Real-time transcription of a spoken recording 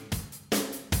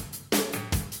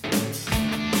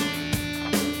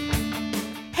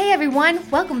everyone,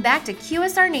 welcome back to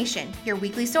QSR Nation, your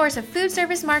weekly source of food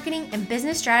service marketing and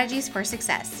business strategies for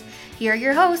success. Here are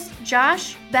your hosts,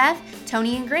 Josh, Beth,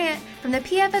 Tony, and Grant from the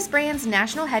PFS Brands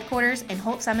National Headquarters in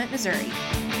Holt Summit, Missouri.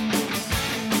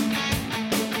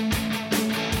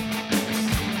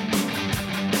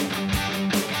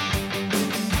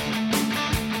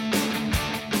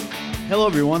 Hello,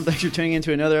 everyone. Thanks for tuning in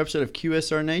to another episode of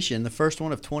QSR Nation, the first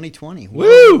one of 2020.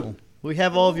 Woo! We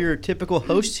have all of your typical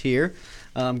hosts here.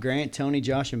 Grant, Tony,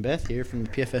 Josh, and Beth here from the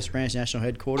PFS Brands National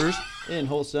Headquarters in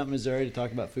Holt Summit, Missouri to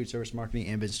talk about food service marketing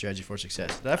and business strategy for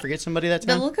success. Did I forget somebody that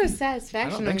time? The look of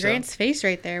satisfaction on Grant's face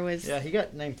right there was... Yeah, he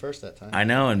got named first that time. I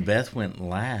know, and Beth went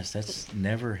last. That's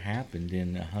never happened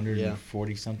in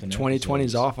 140-something 2020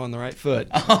 is off on the right foot.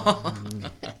 I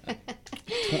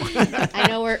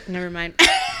know we're... Never mind.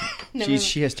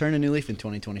 She has turned a new leaf in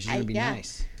 2020. She's going to be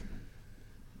nice.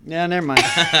 Yeah, never mind.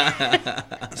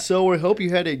 So we hope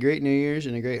you had a great New Year's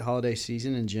and a great holiday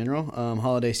season in general.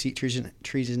 Holiday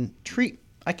treat.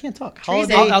 I can't talk.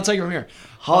 Holiday. I'll take it from here.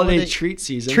 Holiday treat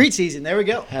season. Treat season. There we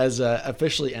go. Has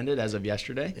officially ended as of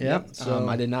yesterday. Yep. So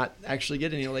I did not actually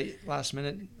get any late last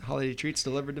minute holiday treats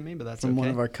delivered to me, but that's from okay. One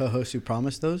of our co-hosts who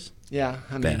promised those. Yeah,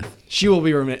 I mean, she will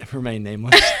be remain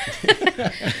nameless.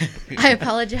 I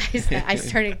apologize that I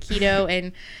started keto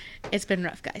and it's been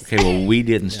rough, guys. Okay, well, we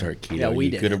didn't start keto. Yeah, we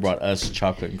You did. could have brought us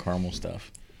chocolate and caramel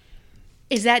stuff.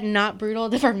 Is that not brutal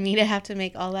for me to have to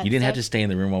make all that You didn't stuff? have to stay in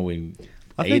the room while we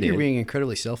I ate think it. you're being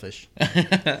incredibly selfish. No,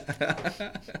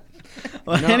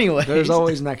 anyway. There's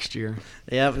always next year.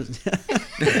 Yeah.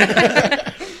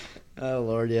 Oh,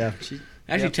 Lord, yeah.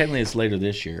 Actually, technically, it's later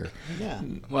this year. Yeah.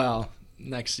 Well,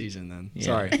 next season then. Yeah.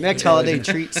 Sorry. Next holiday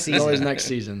treat It's season. always next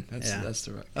season. That's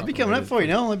the right. That'll be coming up for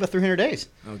you, only about 300 days.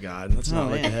 Oh, God. Let's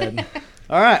not look ahead.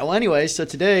 All right. Well, anyways, so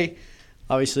today,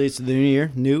 obviously, it's the new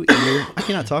year. I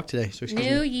cannot talk today. So excuse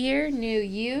New me. year, new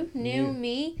you, new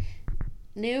me,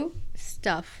 new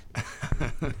stuff.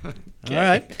 All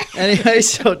right. Anyway,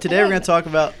 so today we're going to talk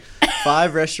about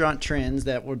five restaurant trends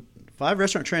that will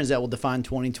define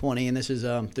 2020, and this is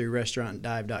through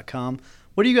restaurantdive.com.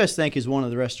 What do you guys think is one of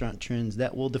the restaurant trends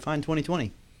that will define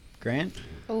 2020? Grant?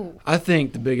 Oh, I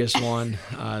think the biggest one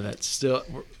that's still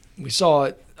we saw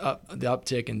it the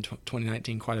uptick in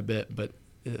 2019 quite a bit, but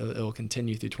it'll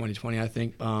continue through 2020. I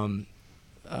think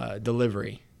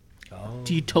delivery. Oh.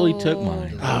 You totally took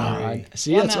mine.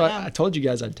 See, that's why I told you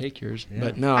guys I'd take yours,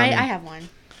 but no, I have one.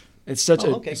 it's such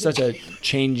good. a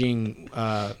changing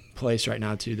place right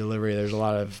now to delivery. There's a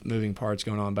lot of moving parts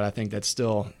going on, but I think that's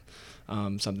still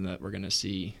something that we're going to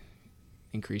see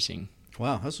increasing.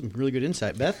 Wow, that's some really good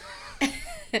insight, Beth.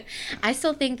 I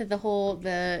still think that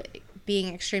the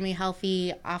being extremely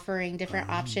healthy, offering different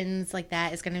options like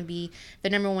that is going to be the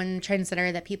number one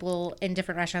trendsetter that people in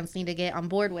different restaurants need to get on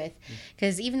board with.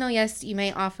 Because even though, yes, you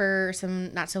may offer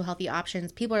some not so healthy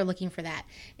options, people are looking for that.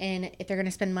 And if they're going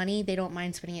to spend money, they don't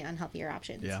mind spending it on healthier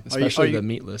options. Yeah. Especially the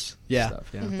meatless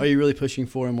stuff. Yeah. Are you really pushing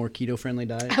for a more keto-friendly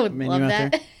diet? I would menu love out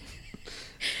that. there?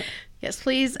 Yes,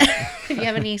 please. If you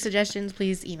have any suggestions,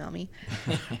 please email me.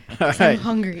 All I'm right.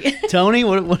 hungry. Tony,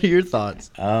 what are your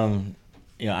thoughts?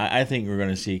 I think we're going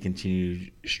to see a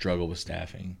continued struggle with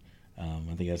staffing. I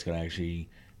think that's going to actually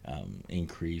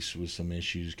increase with some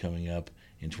issues coming up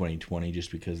in 2020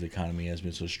 just because the economy has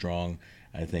been so strong.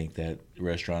 I think that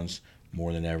restaurants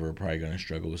more than ever are probably going to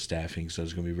struggle with staffing, so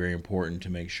it's going to be very important to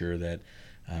make sure that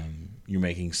you're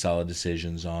making solid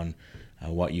decisions on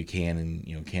what you can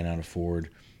and cannot afford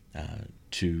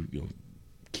to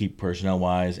keep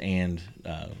personnel-wise and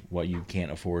what you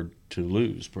can't afford to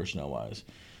lose personnel-wise.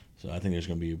 So I think there's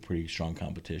going to be a pretty strong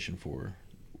competition for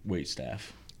wait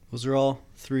staff. Those are all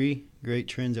three great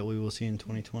trends that we will see in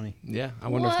 2020. Yeah. I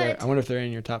wonder if they're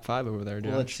in your top 5 over there, Josh.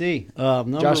 Well, let's see.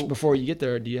 Josh, before you get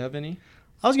there, do you have any?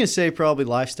 I was going to say probably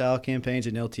lifestyle campaigns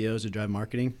and LTOs to drive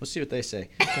marketing. Let's see what they say.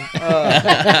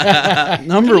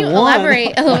 Number Can you one.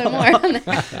 elaborate a little bit more on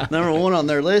that? Number one on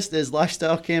their list is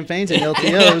lifestyle campaigns and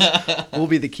LTOs will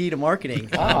be the key to marketing.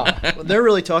 They're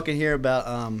really talking here about,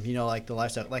 like the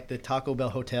lifestyle, like the Taco Bell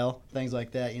hotel, things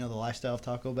like that. The lifestyle of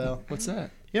Taco Bell. What's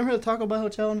that? You ever heard of Taco Bell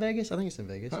Hotel in Vegas? I think it's in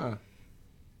Vegas.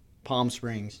 Palm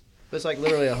Springs. It's like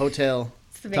literally a hotel.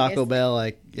 Taco Bell,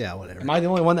 whatever. Am I the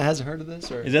only one that hasn't heard of this?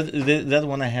 Or Is that the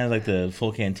one that has like the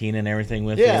full canteen and everything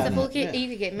with Yeah. it? It's a full kit. Yeah. You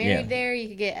could get married there. You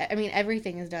could get.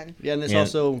 Everything is done. Yeah, and this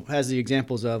also has the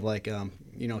examples of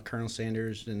Colonel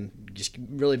Sanders and just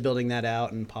really building that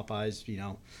out, and Popeyes,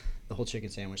 the whole chicken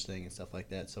sandwich thing and stuff like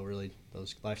that. So really,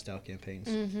 those lifestyle campaigns.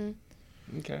 Mm-hmm.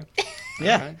 Okay.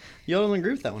 Yeah, Right. you don't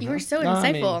agree with that one? You huh? were so No, I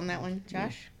insightful mean- on that one,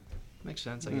 Josh. Makes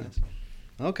sense, I guess.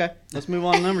 Okay, let's move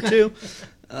on to number 2.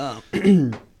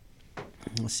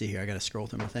 Let's see here. I got to scroll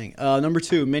through my thing. Number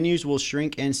 2, menus will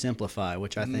shrink and simplify,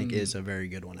 which I think is a very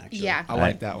good one, actually. Yeah. I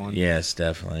like that one. Yes,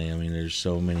 definitely. I mean, there's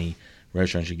so many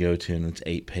restaurants you go to, and it's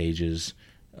 8 pages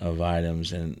of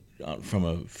items. And from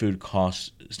a food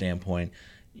cost standpoint,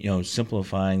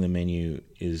 simplifying the menu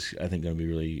is, I think, going to be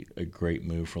really a great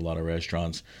move for a lot of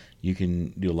restaurants. You can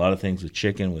do a lot of things with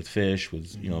chicken, with fish,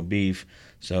 with beef.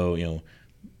 So you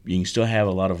can still have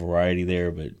a lot of variety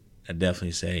there, but I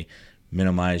definitely say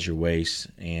minimize your waste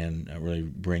and really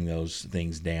bring those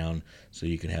things down so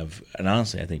you can have, and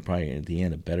honestly, I think probably at the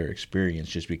end, a better experience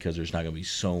just because there's not going to be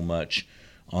so much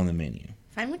on the menu.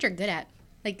 Find what you're good at.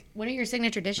 Like, what are your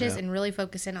signature dishes and really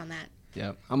focus in on that.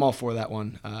 Yeah, I'm all for that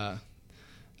one.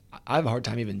 I have a hard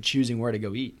time even choosing where to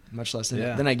go eat, much less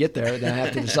then I get there, then I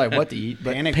have to decide what to eat.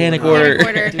 But Panic order.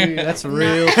 Dude, that's a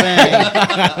real thing.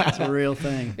 That's a real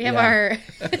thing. We have our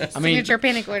signature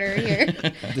panic order here.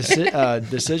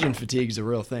 Decision fatigue is a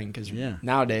real thing because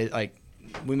nowadays, like,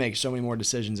 we make so many more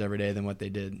decisions every day than what they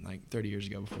did like 30 years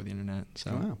ago before the internet.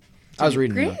 So Wow. I was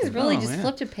reading Grant about has that. really just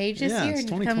flipped a page this year it's and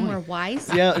become 2020. more wise.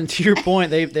 Yeah, and to your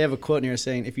point, they have a quote in here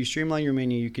saying, if you streamline your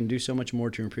menu, you can do so much more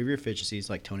to improve your efficiencies,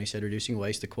 like Tony said, reducing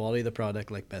waste, the quality of the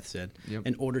product, like Beth said,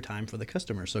 and order time for the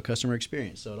customer, so customer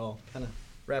experience. So it all kind of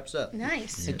wraps up.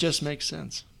 Nice. It just makes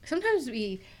sense. Sometimes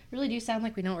we really do sound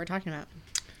like we know what we're talking about.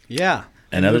 Yeah.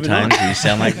 And other moving on. times we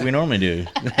sound like we normally do.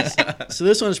 So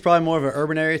this one is probably more of an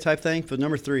urban area type thing. For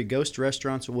number 3, ghost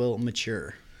restaurants will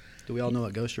mature. Do we all know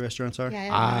what ghost restaurants are?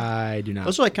 Yeah, I do not.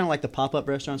 Those are like kind of like the pop-up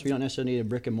restaurants. We don't necessarily need a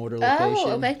brick and mortar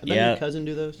location. okay. Doesn't Yeah. your cousin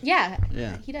do those? Yeah,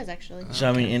 Yeah. he does actually. So,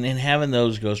 I mean, and having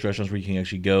those ghost restaurants where you can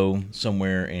actually go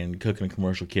somewhere and cook in a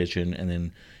commercial kitchen and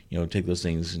then, take those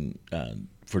things and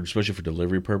especially for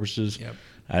delivery purposes. Yep.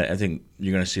 I think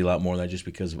you're going to see a lot more of that just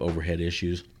because of overhead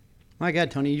issues. My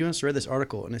God, Tony, you just read this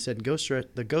article, and it said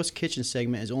the ghost kitchen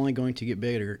segment is only going to get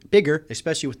bigger,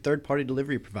 especially with third-party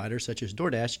delivery providers such as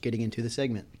DoorDash getting into the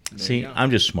segment. See, I'm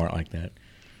just smart like that.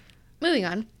 Moving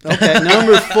on. Okay,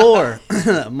 number 4,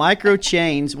 micro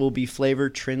chains will be flavor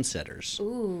trendsetters.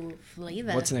 Ooh,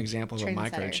 flavor. What's an example of a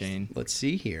micro Trendsetters. chain? Let's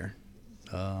see here.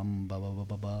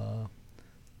 Let's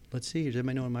see. Does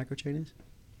anybody know what a micro chain is?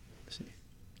 Let's see.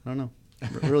 I don't know.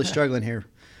 We're really struggling here.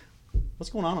 What's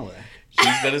going on over there? She's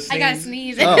got to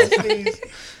sneeze. I gotta sneeze.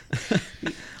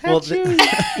 Oh. Well,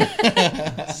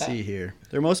 let's see here.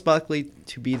 They're most likely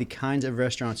to be the kinds of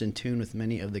restaurants in tune with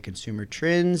many of the consumer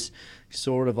trends,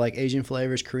 sort of like Asian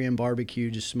flavors, Korean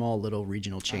barbecue, just small little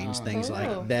regional chains, things Oh.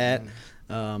 like that.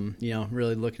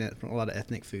 Really looking at a lot of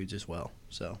ethnic foods as well.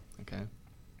 So, Okay.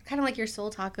 Kind of like your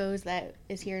soul tacos that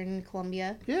is here in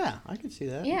Colombia. yeah, I can see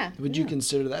that. Yeah. Would you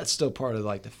consider that still part of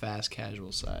like the fast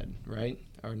casual side, right?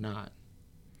 Or not?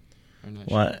 Or not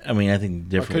Well, I mean, I think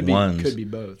different Or ones. could be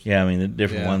both. Yeah, I mean, the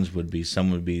different Yeah. ones would be,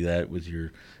 some would be that with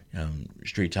your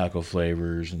street taco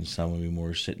flavors, and some would be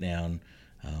more sit down.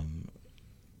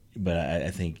 But I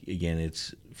think, again,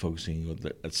 it's focusing with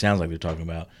it sounds like they're talking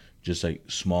about just like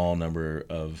small number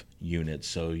of units.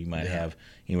 So you might have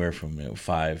anywhere from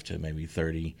 5 to maybe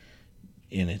 30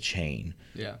 in a chain.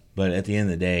 Yeah. But at the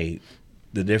end of the day,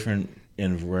 the different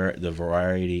in the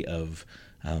variety of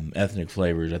ethnic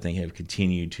flavors, I think, have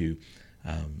continued to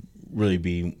really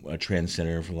be a trend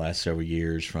center for the last several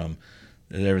years. From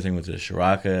everything with the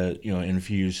Shiraka,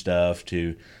 infused stuff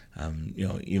to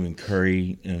even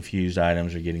curry infused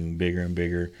items are getting bigger and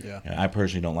bigger. Yeah. I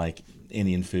personally don't like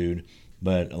Indian food,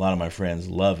 but a lot of my friends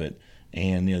love it,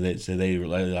 and they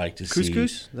really like to see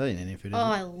Couscous? That ain't Indian food, is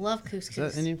Oh, it? I love couscous. Is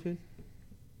that Indian food?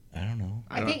 I don't know.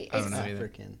 I think I don't it's know either.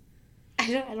 African. I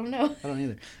don't know. I don't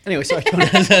either. Anyway, sorry, Tony.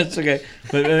 That's okay.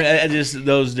 But I just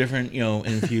those different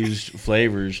infused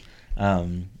flavors I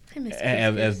miss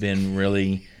have couscous. been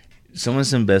really.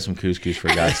 Someone's invest some couscous, for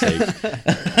God's sake.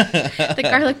 The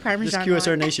garlic This parmesan. QSR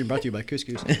one. Nation brought to you by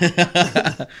Couscous.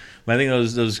 But I think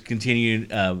those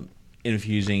continued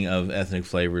infusing of ethnic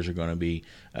flavors are going to be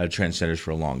trendsetters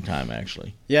for a long time,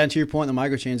 actually. Yeah, and to your point, the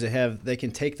micro chains they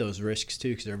can take those risks too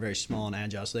because they're very small and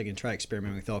agile, so they can try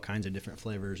experimenting with all kinds of different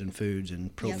flavors and foods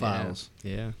and profiles.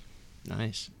 Yeah.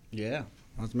 Nice. Yeah.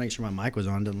 I'll have to make sure my mic was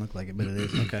on. Doesn't look like it, but it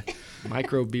is. Okay.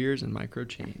 Micro beers and micro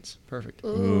chains. Perfect.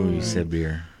 Ooh, you said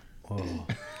beer. Whoa.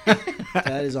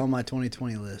 That is on my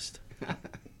 2020 list.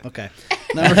 Okay.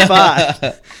 Number 5.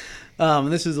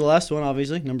 This is the last one,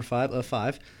 obviously. Number 5 of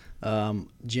 5.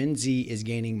 Gen Z is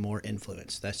gaining more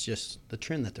influence. That's just the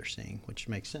trend that they're seeing, which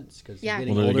makes sense because Yeah. they're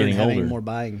getting Well, they're older getting and having older. more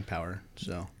buying power.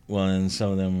 So Well, and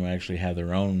some of them actually have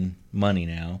their own money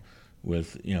now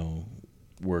with,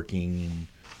 working and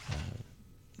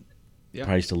Yeah.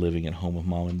 probably still living at home with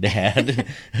mom and dad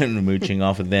and mooching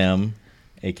off of them,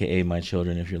 a.k.a. my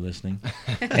children, if you're listening.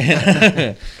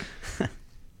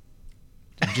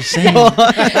 I'm just saying.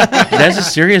 That's a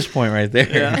serious point right there.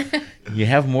 Yeah. You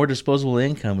have more disposable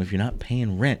income if you're not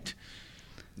paying rent.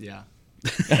 Yeah.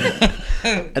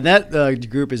 And that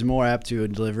group is more apt to a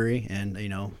delivery and,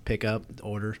 pick up,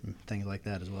 order, things like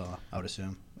that as well, I would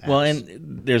assume. Well, Apps.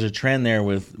 and there's a trend there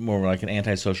with more like an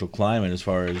antisocial climate as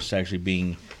far as actually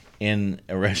being in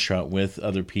a restaurant with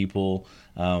other people,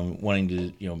 wanting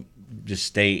to, just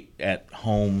stay at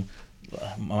home.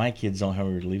 My kids don't have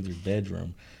to leave their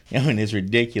bedroom. It's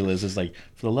ridiculous. It's like,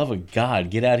 for the love of God,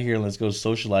 get out here and let's go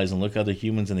socialize and look other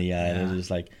humans in the eye. And it's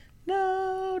just like,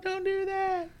 no, don't do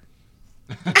that.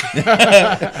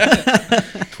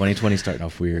 2020 starting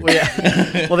off weird. Well,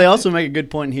 yeah. Well, they also make a good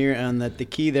point here on that the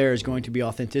key there is going to be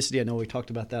authenticity. I know we talked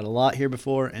about that a lot here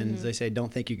before, and they say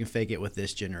don't think you can fake it with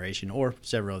this generation or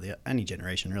several of any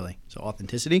generation really. So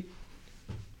authenticity.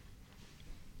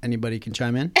 Anybody can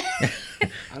chime in.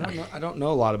 I don't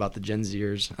know a lot about the Gen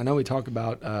Zers. I know we talk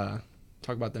about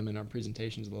them in our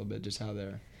presentations a little bit, just how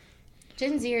they're.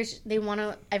 Gen Zers,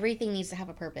 everything needs to have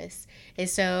a purpose. And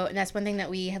that's one thing that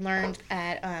we had learned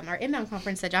at our inbound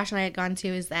conference that Josh and I had gone to,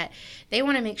 is that they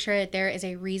want to make sure that there is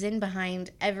a reason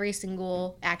behind every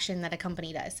single action that a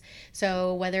company does.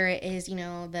 So whether it is,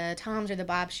 the Toms or the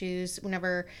Bob shoes,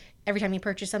 every time you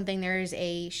purchase something, there's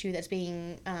a shoe that's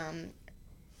being,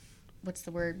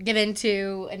 given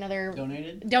to another.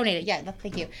 Donated, yeah,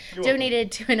 thank you.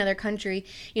 Donated to another country.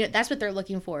 That's what they're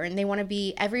looking for. And they want to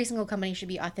be, every single company should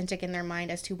be authentic in their mind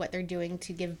as to what they're doing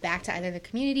to give back to either the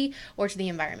community or to the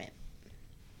environment.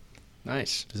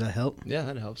 Nice. Does that help? Yeah,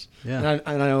 that helps. Yeah. And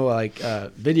I know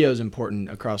video is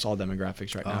important across all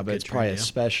demographics right now, but good it's probably trend, yeah.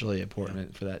 especially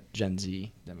important for that Gen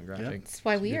Z demographic. Yeah. That's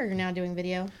why we are now doing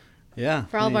video. Yeah.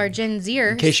 For all of our Gen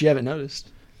Zers. In case you haven't noticed,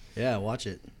 Yeah, watch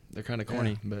it. they're kind of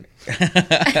corny, but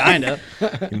Kind of.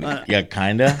 Yeah,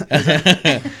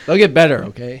 kinda. they'll get better.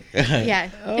 Okay. Yeah.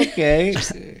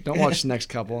 Okay. Don't watch the next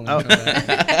couple. And then come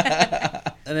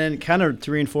back. And then kind of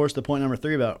to reinforce the point number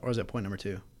 3 about, or is that point number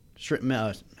 2?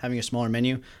 Having a smaller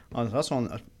menu. I was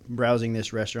also browsing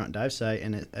this restaurant dive site,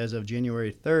 and as of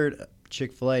January 3rd,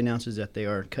 Chick-fil-A announces that they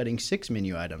are cutting 6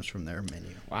 menu items from their menu.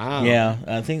 Wow. Yeah,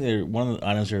 I think one of the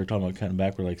items they were talking about cutting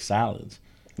back were like salads.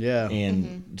 Yeah.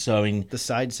 And so, I mean, The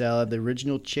side salad, the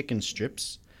original chicken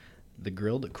strips, the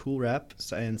grilled cool wrap,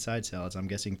 and side salads. I'm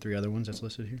guessing 3 other ones that's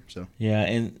listed here. So yeah,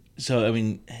 and so, I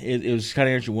mean, it was kind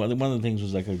of interesting. One of the things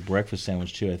was like a breakfast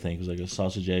sandwich, too, I think. It was like a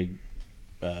sausage egg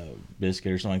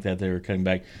biscuit or something like that they were cutting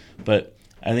back. But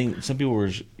I think some people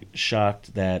were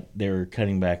shocked that they were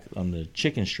cutting back on the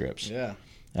chicken strips. yeah.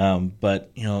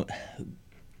 But,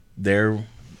 their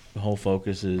whole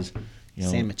focus is,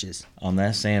 Sandwiches. on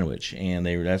that sandwich. And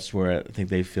that's where I think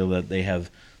they feel that they have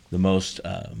the most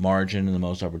margin and the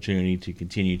most opportunity to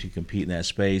continue to compete in that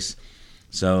space.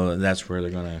 So that's where they're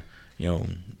going to,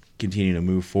 continue to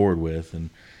move forward with.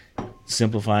 And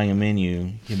simplifying a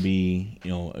menu can be,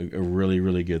 a really,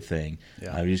 really good thing.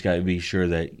 Yeah. You just got to be sure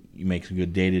that you make some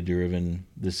good data-driven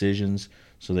decisions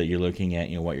so that you're looking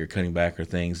at, what you're cutting back are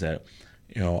things that,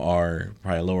 are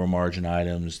probably lower margin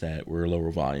items that were lower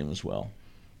volume as well.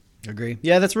 Agree.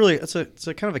 Yeah, it's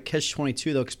a kind of a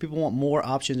catch-22 though, because people want more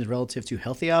options relative to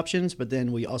healthy options, but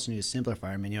then we also need to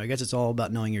simplify our menu. I guess it's all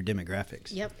about knowing your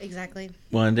demographics. Yep, exactly.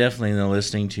 Well, and definitely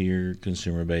listening to your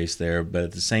consumer base there, but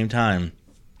at the same time,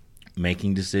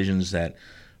 making decisions that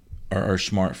are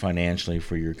smart financially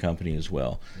for your company as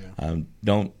well. Yeah.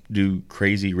 Don't do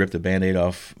crazy, rip the Band-Aid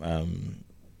off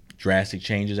drastic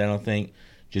changes, I don't think,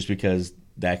 just because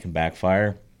that can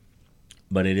backfire.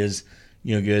 But it is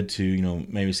good to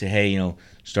maybe say, hey,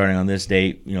 starting on this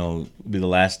date, will be the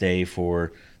last day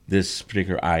for this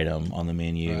particular item on the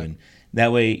menu, right. And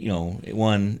that way,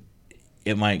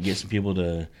 it might get some people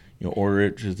to order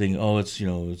it to think, oh, it's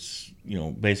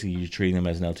basically you're treating them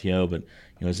as an LTO, but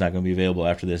it's not going to be available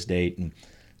after this date, and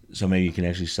so maybe you can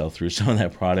actually sell through some of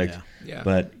that product. Yeah.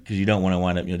 But because you don't want to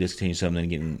wind up discontinuing something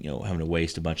and getting having to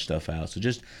waste a bunch of stuff out. So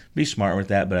just be smart with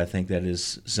that. But I think that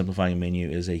is simplifying a menu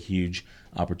is a huge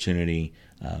opportunity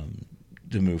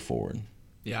to move forward.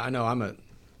 Yeah, I know.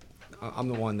 I'm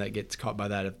the one that gets caught by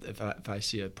that. If I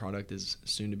see a product is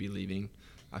soon to be leaving,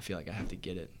 I feel like I have to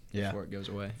get it before it goes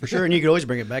away. For sure, and you could always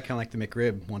bring it back, kind of like the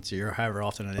McRib once a year, or however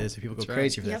often it is. People go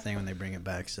crazy for that thing when they bring it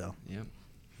back. So yeah.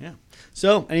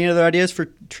 So, any other ideas for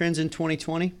trends in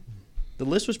 2020? The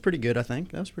list was pretty good, I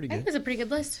think. That was pretty good. I think it was a pretty good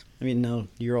list. I mean, no,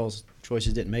 your all's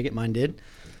choices didn't make it. Mine did.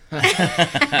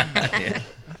 I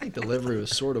think delivery was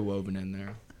sort of woven in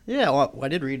there. Yeah, well, I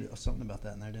did read something about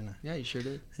that in there, didn't I? Yeah, you sure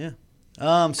did. Yeah.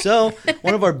 So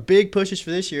one of our big pushes for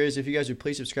this year is if you guys would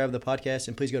please subscribe to the podcast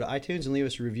and please go to iTunes and leave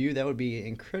us a review. That would be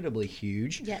incredibly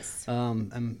huge. Yes.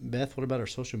 And Beth, what about our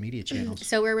social media channels?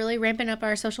 So we're really ramping up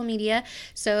our social media.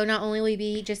 So not only will we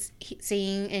be just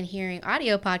seeing and hearing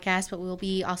audio podcasts, but we'll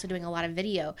be also doing a lot of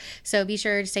video. So be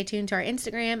sure to stay tuned to our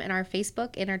Instagram and our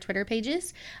Facebook and our Twitter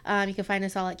pages. You can find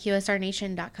us all at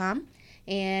QSRNation.com.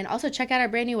 And also check out our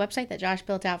brand new website that Josh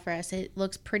built out for us. It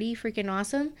looks pretty freaking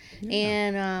awesome. Yeah.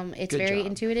 And it's Good very job.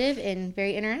 intuitive and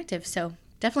very interactive. So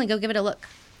definitely go give it a look.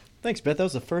 Thanks, Beth. That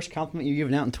was the first compliment you've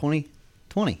given out in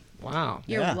 2020. Wow.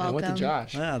 You're Yeah. welcome. I went to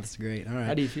Josh. Wow, that's great. All right.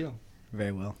 How do you feel?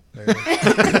 Very well. Very well.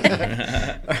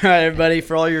 All right, everybody.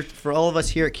 For all of us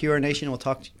here at QSR Nation, we'll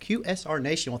talk to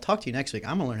you next week.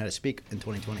 I'm gonna learn how to speak in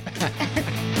 2020.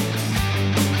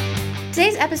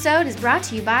 Today's episode is brought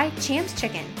to you by Champs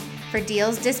Chicken. For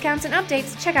deals, discounts, and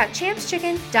updates, check out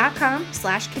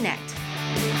champschicken.com/connect.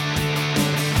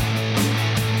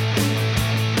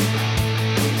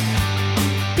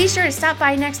 Be sure to stop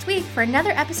by next week for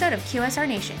another episode of QSR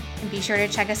Nation. And be sure to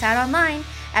check us out online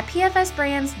at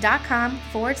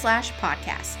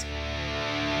pfsbrands.com/podcast.